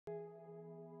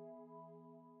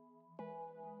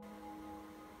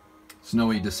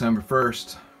Snowy December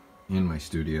 1st in my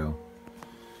studio.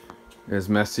 As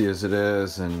messy as it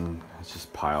is, and it's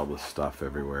just piled with stuff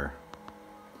everywhere.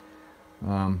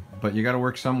 But you got to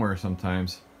work somewhere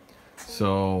sometimes.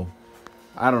 So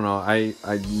I don't know.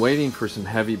 I'm waiting for some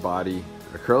heavy body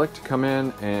acrylic to come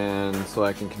in, and so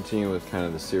I can continue with kind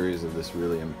of the series of this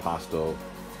really impasto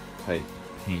type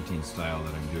painting style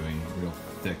that I'm doing, real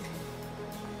thick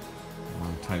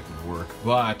type of work.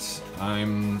 But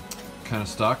I'm kind of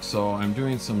stuck, so I'm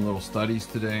doing some little studies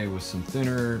today with some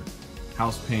thinner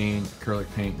house paint,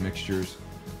 acrylic paint mixtures,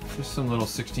 just some little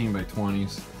 16 by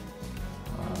 20s,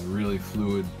 really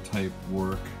fluid type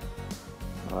work.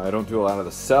 I don't do a lot of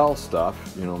the cell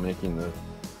stuff, you know, making the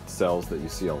cells that you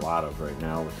see a lot of right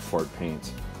now with the Ford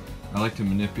paints. I like to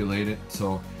manipulate it,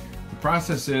 so the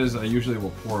process is I usually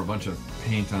will pour a bunch of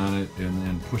paint on it and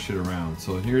then push it around.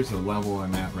 So here's the level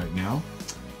I'm at right now.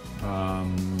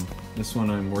 This one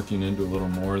I'm working into a little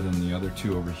more than the other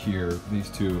two over here. These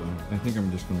two, I think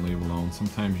I'm just going to leave alone.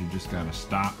 Sometimes you just got to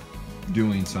stop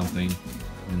doing something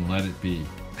and let it be.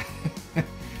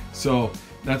 So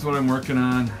that's what I'm working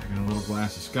on. I got a little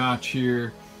glass of scotch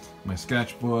here, my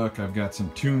sketchbook. I've got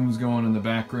some tunes going in the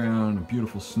background, a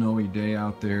beautiful snowy day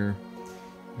out there.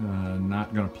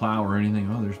 Not going to plow or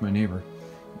anything. Oh, there's my neighbor.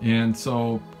 And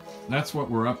so that's what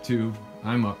we're up to.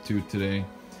 I'm up to today.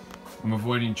 I'm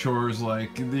avoiding chores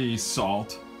like the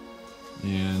salt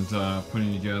and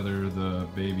putting together the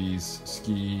baby's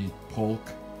ski polk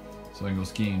so I can go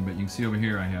skiing. But you can see over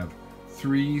here I have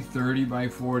 3 30 by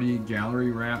 40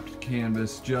 gallery wrapped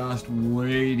canvas just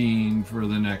waiting for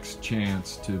the next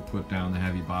chance to put down the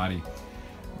heavy body.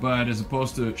 But as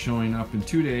opposed to it showing up in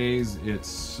 2 days,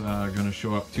 it's going to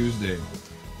show up Tuesday.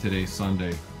 Today's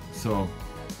Sunday. So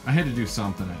I had to do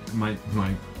something. My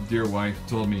dear wife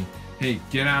told me, hey,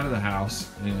 get out of the house,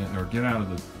 or get out of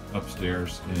the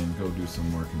upstairs and go do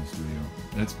some work in the studio.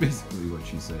 That's basically what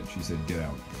she said. She said, get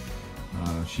out.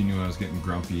 She knew I was getting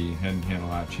grumpy, hadn't had a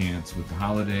lot of chance with the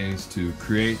holidays to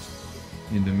create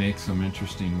and to make some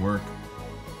interesting work.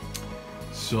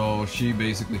 So she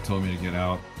basically told me to get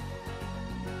out.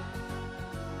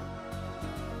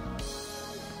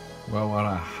 Well, what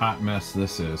a hot mess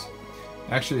this is.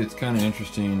 Actually, it's kind of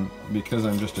interesting because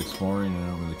I'm just exploring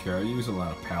it over the care. I use a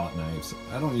lot of palette knives.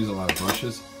 I don't use a lot of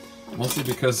brushes, mostly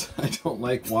because I don't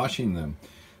like washing them.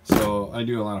 So I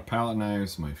do a lot of palette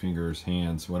knives, my fingers,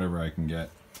 hands, whatever I can get.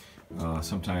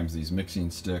 Sometimes these mixing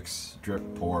sticks, drip,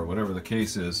 pour, whatever the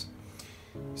case is.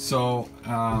 So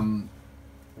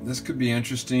this could be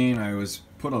interesting. I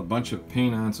put a bunch of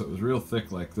paint on so it was real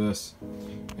thick like this,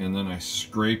 and then I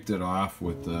scraped it off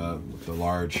with the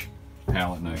large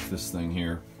palette knife, this thing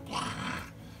here.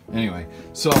 Anyway,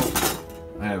 so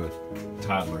I have a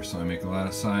toddler, so I make a lot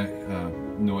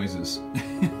of noises.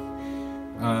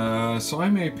 So I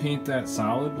may paint that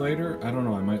solid later. I don't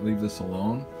know, I might leave this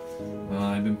alone.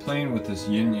 I've been playing with this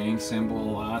yin-yang symbol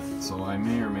a lot, so I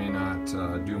may or may not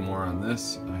do more on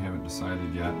this. I haven't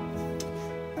decided yet.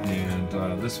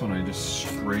 And this one I just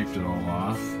scraped it all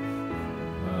off.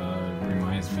 It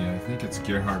reminds me, I think it's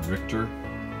Gerhard Richter.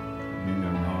 Maybe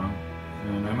I'm wrong.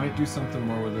 And I might do something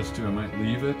more with this too. I might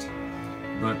leave it.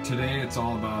 But today it's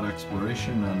all about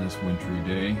exploration on this wintry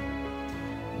day.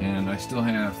 And I still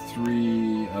have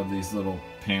 3 of these little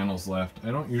panels left.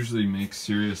 I don't usually make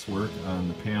serious work on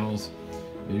the panels.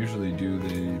 I usually do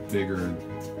the bigger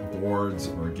boards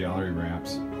or gallery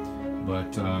wraps.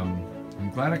 But I'm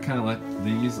glad I kind of let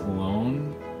these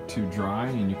alone to dry.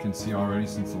 And you can see already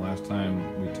since the last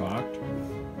time we talked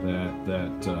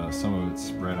that some of it's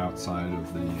spread outside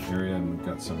of the area, and we've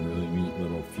got some really neat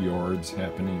little fjords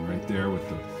happening right there with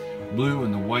the blue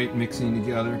and the white mixing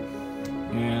together.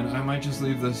 And I might just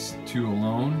leave this 2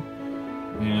 alone,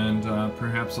 and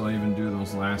perhaps I'll even do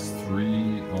those last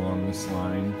 3 along this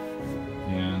line,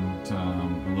 and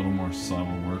a little more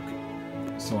subtle work.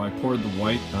 So I poured the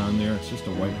white on there. It's just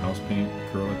a white house paint,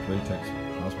 acrylic latex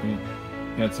house paint.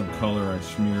 Had some color I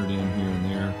smeared in here and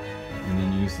there, and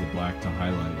then used the black to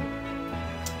highlight it.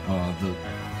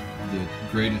 The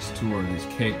greatest tool are these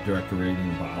cake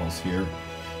decorating bottles here.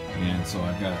 And so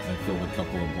I filled a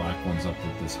couple of black ones up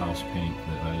with this house paint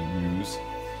that I use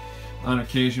on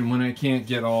occasion when I can't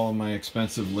get all of my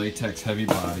expensive latex heavy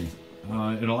body.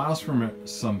 It allows for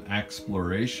some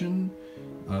exploration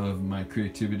of my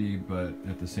creativity, but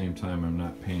at the same time I'm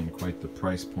not paying quite the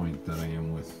price point that I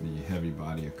am with the heavy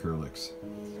body acrylics.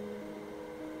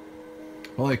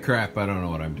 Holy crap, I don't know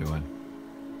what I'm doing.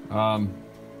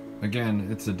 Again,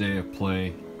 it's a day of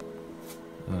play.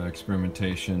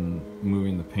 Experimentation,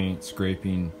 moving the paint,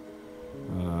 scraping.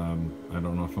 I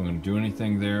don't know if I'm going to do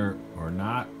anything there or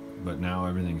not, but now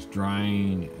everything's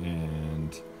drying,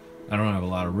 and I don't have a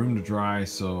lot of room to dry,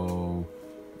 so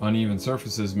uneven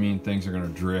surfaces mean things are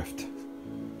going to drift.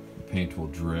 The paint will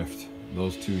drift.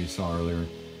 Those two you saw earlier.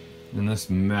 And this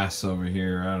mess over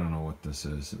here, I don't know what this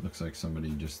is. It looks like somebody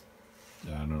just,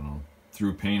 I don't know,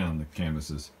 threw paint on the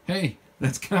canvases. Hey,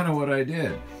 that's kind of what I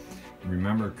did.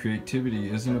 Remember, creativity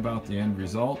isn't about the end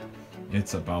result,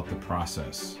 it's about the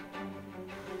process.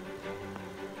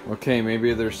 Okay,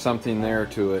 maybe there's something there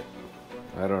to it.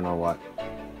 I don't know what.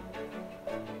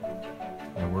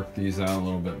 I worked these out a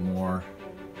little bit more.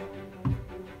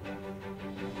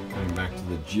 Going back to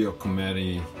the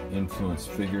Giacometti influenced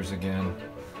figures again.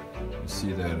 You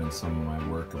see that in some of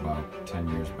my work about 10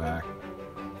 years back.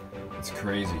 It's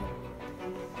crazy.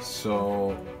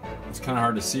 So it's kind of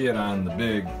hard to see it on the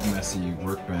big messy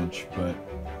workbench, but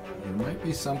there might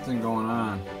be something going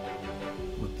on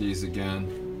with these again.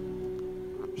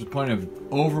 There's a point of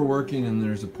overworking and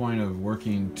there's a point of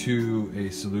working to a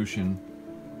solution.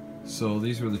 So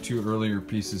these were the two earlier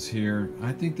pieces here.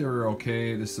 I think they were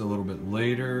okay. This is a little bit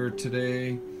later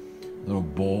today, a little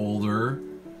bolder.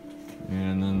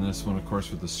 And then this one, of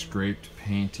course, with the scraped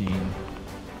painting.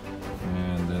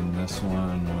 And then this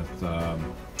one with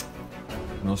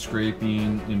no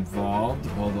scraping involved,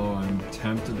 although I'm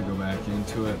tempted to go back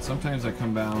into it. Sometimes I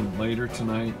come down later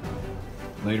tonight,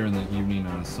 later in the evening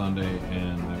on a Sunday,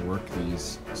 and I work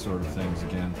these sort of things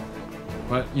again.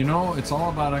 But you know, it's all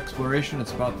about exploration,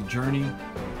 it's about the journey,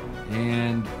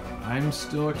 and I'm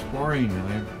still exploring.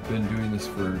 I've been doing this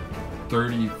for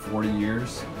 30, 40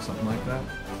 years, something like that.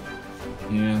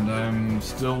 And I'm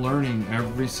still learning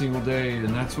every single day, and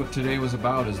that's what today was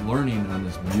about, is learning on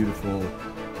this beautiful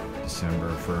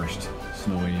December 1st,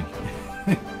 snowy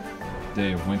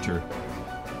day of winter.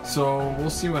 So we'll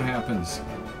see what happens.